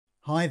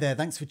Hi there,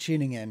 thanks for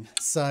tuning in.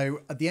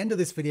 So at the end of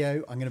this video,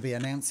 I'm going to be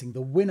announcing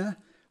the winner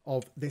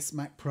of this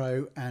Mac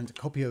Pro and a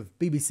copy of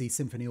BBC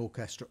Symphony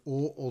Orchestra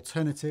or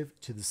alternative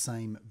to the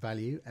same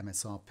value,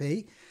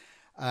 MSRP.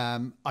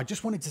 I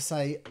just wanted to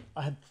say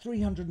I had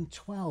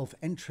 312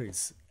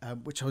 entries,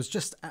 which I was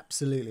just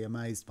absolutely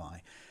amazed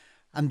by.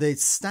 And the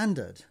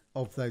standard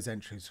of those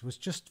entries was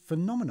just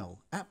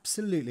phenomenal,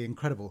 absolutely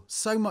incredible.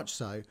 So much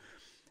so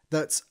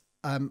that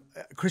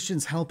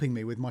Christian's helping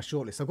me with my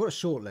shortlist. I've got a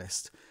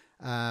shortlist.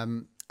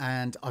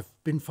 And I've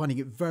been finding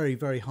it very,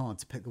 very hard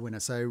to pick the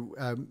winner. So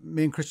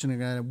me and Christian are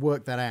going to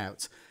work that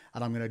out,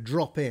 and I'm going to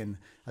drop in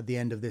at the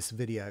end of this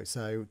video.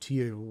 So to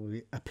you, it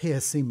will appear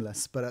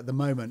seamless, but at the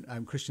moment,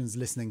 Christian's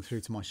listening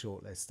through to my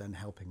shortlist and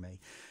helping me.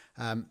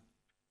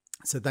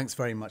 So thanks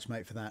very much,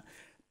 mate, for that.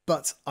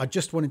 But I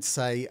just wanted to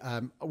say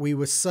we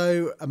were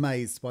so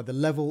amazed by the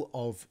level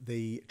of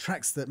the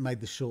tracks that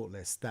made the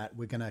shortlist that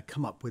we're going to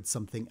come up with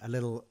something a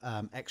little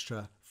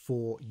extra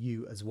for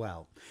you as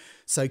well.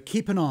 So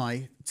keep an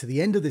eye to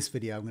the end of this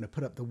video. I'm going to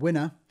put up the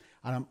winner,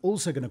 and I'm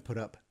also going to put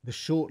up the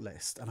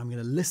shortlist, and I'm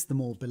going to list them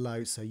all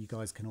below so you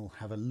guys can all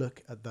have a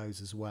look at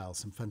those as well.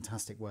 Some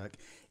fantastic work.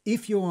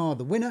 If you are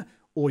the winner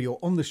or you're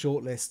on the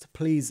shortlist,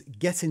 please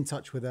get in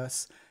touch with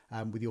us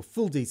with your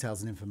full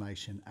details and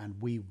information, and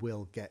we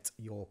will get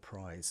your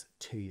prize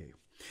to you.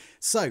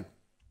 So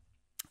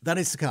that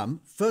is to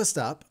come. First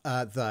up,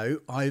 though,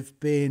 I've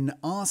been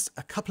asked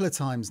a couple of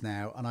times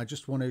now, and I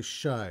just want to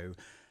show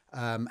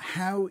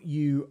how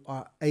you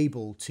are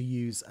able to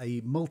use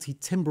a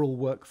multi-timbral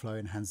workflow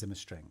in Hans Zimmer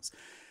strings.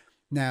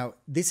 Now,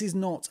 this is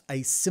not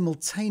a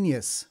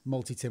simultaneous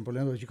multi-timbral. In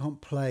other words, you can't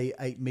play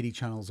 8 MIDI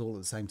channels all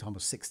at the same time or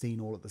 16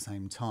 all at the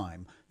same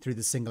time through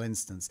the single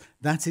instance.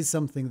 That is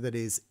something that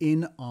is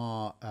in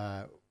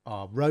our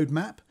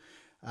roadmap,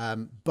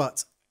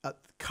 but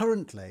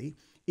currently,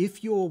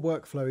 if your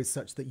workflow is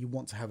such that you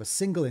want to have a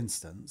single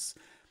instance,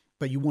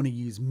 but you want to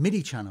use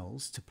MIDI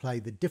channels to play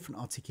the different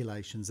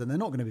articulations, and they're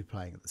not going to be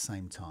playing at the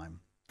same time.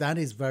 That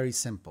is very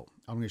simple.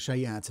 I'm going to show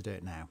you how to do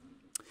it now.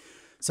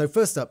 So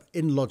first up,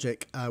 in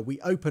Logic, we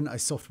open a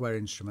software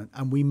instrument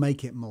and we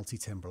make it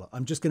multi-timbral.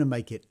 I'm just going to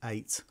make it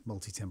 8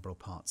 multi-timbral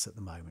parts at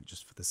the moment,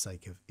 just for the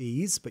sake of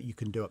ease, but you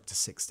can do up to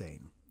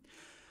 16.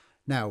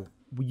 Now,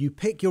 you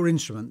pick your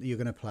instrument that you're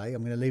going to play.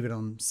 I'm going to leave it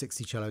on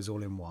 60 cellos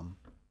all in one.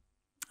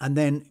 And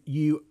then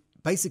you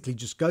basically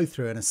just go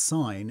through and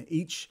assign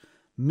each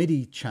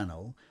MIDI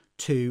channel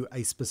to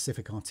a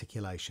specific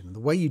articulation. And the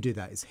way you do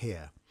that is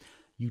here.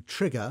 You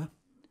trigger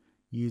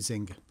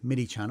using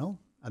MIDI channel,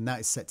 and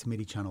that is set to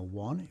MIDI channel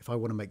 1. If I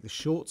want to make the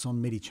shorts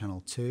on MIDI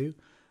channel 2,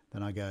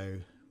 then I go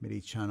MIDI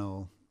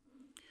channel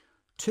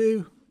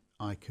 2.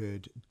 I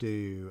could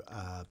do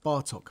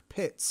Bartok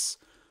pits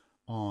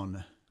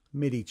on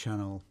MIDI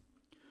channel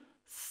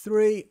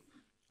 3.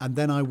 And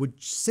then I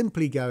would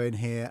simply go in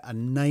here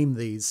and name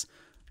these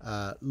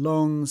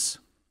longs,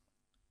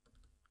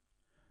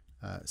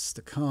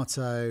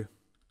 staccato,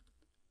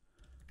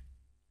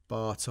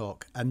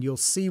 Bartok, and you'll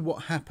see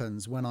what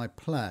happens when I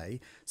play.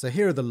 So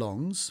here are the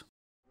longs.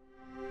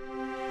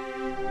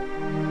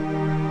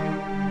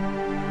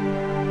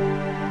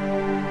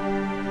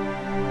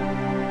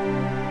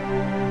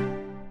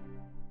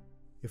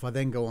 If I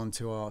then go on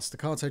to our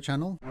staccato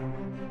channel,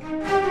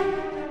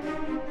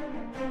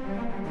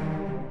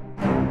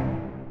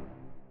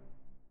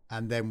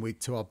 and then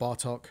to our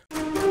Bartok.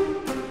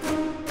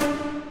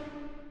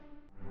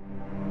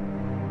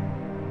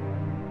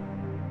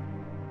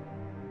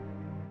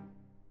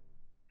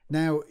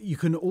 Now, you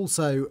can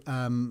also,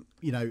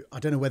 you know, I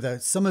don't know whether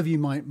some of you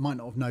might not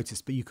have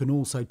noticed, but you can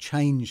also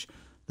change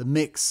the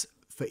mix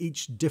for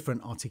each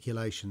different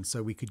articulation.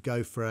 So we could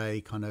go for a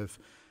kind of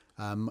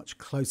much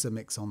closer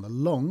mix on the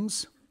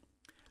longs.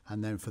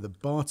 And then for the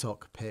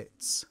Bartok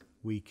pits,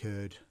 we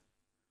could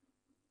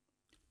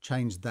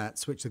change that,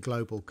 switch the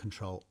global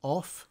control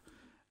off,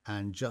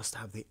 and just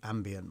have the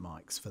ambient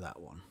mics for that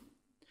one.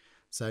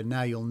 So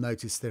now you'll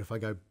notice that if I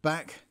go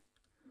back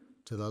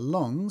to the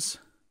longs,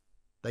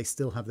 they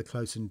still have the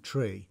close and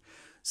tree.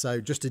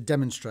 So just to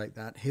demonstrate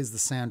that, here's the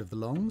sound of the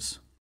longs.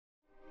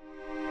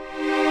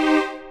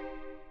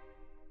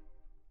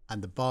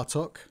 And the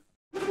Bartok.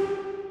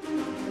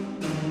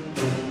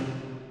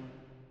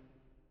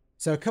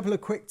 So a couple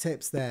of quick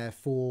tips there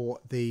for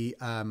the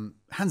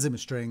Hans Zimmer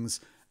strings.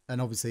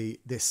 And obviously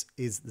this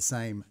is the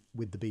same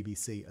with the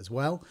BBC as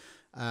well.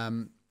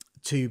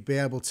 To be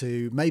able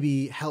to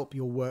maybe help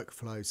your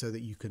workflow so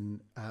that you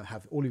can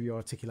have all of your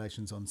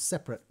articulations on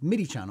separate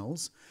MIDI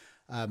channels,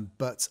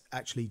 but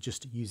actually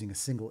just using a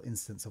single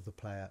instance of the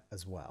player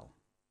as well.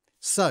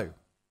 So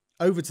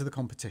over to the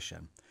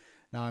competition.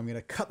 Now I'm going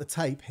to cut the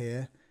tape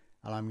here,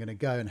 and I'm going to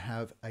go and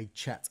have a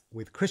chat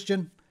with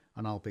Christian,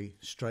 and I'll be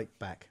straight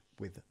back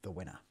with the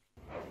winner.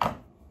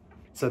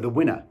 So the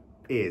winner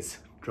is,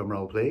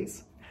 drumroll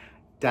please,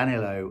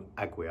 Danilo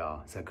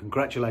Aguiar. So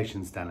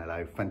congratulations,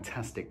 Danilo.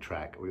 Fantastic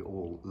track. We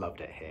all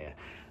loved it here.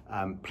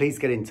 Please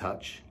get in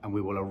touch and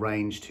we will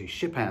arrange to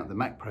ship out the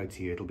Mac Pro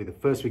to you. It'll be the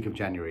first week of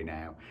January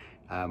now.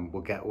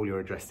 We'll get all your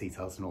address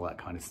details and all that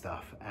kind of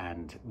stuff,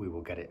 and we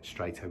will get it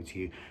straight over to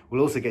you.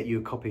 We'll also get you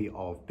a copy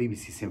of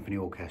BBC Symphony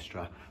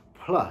Orchestra,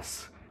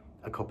 plus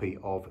a copy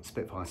of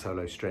Spitfire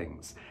Solo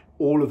Strings.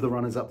 All of the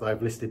runners-up that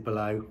I've listed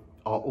below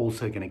are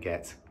also going to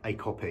get a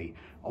copy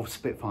of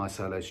Spitfire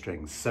Solo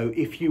Strings. So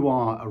if you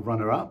are a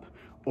runner-up,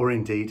 or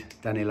indeed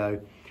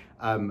Danilo,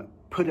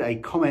 put a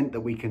comment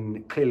that we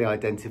can clearly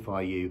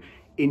identify you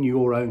in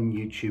your own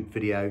YouTube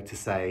video to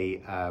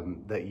say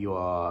that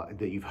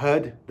you've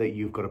heard that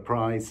you've got a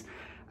prize,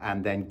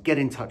 and then get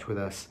in touch with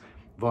us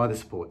via the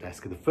support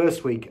desk. The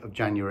first week of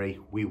January,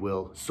 we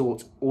will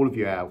sort all of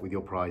you out with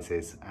your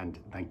prizes, and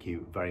thank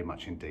you very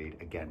much indeed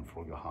again for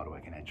all your hard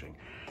work in entering.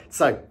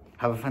 So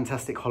have a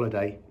fantastic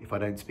holiday if I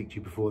don't speak to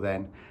you before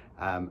then,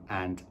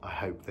 and I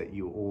hope that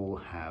you all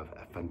have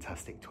a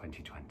fantastic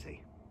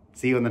 2020.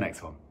 See you on the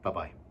next one.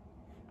 Bye-bye.